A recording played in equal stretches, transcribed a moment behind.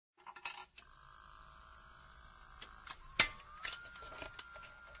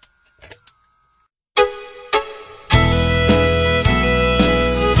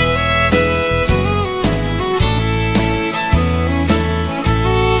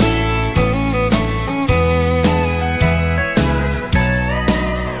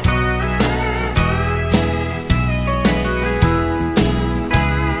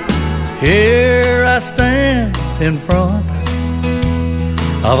Here I stand in front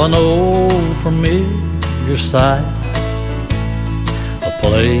of an old familiar sight, a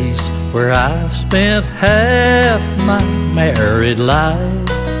place where I've spent half my married life.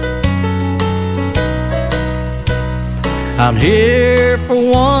 I'm here for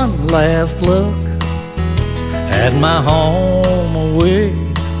one last look at my home away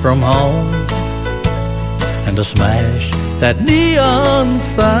from home, and to smash that neon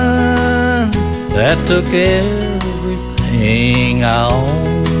sign that took everything I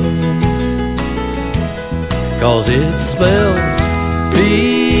own. 'Cause it spells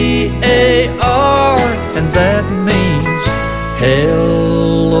B-A-R, and that means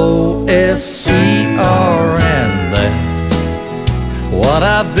L-O-S-C-R, and that's what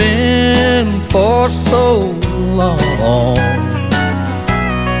I've been for so long.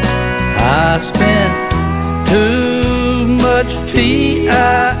 I spent too much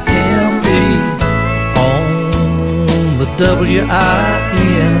T-I-M-E on the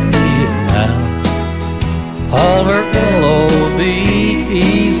W-I-N-E, now all her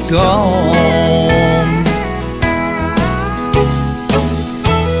L-O-V-E's gone.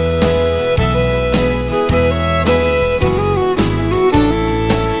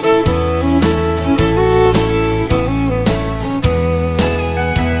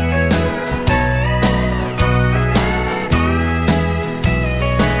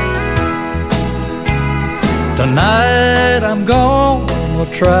 Tonight I'm gonna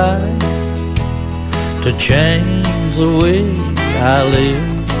try to change the way I live,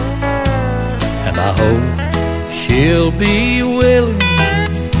 and I hope she'll be willing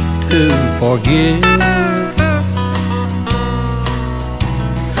to forgive.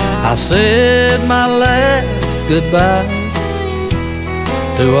 I've said my last goodbyes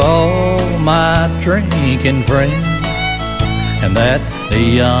to all my drinking friends, and that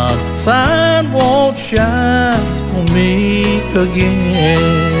neon sign won't shine on me again.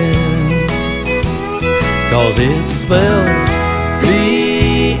 'Cause it spells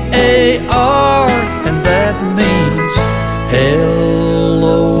B-A-R, and that means L-O-S-C-R,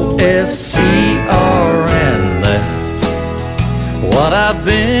 and that's what I've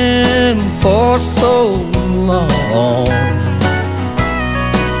been for so long.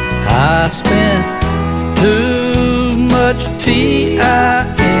 I spent too much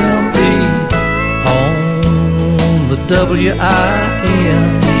T-I-M-E on the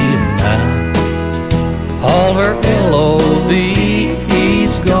W-I-N-E,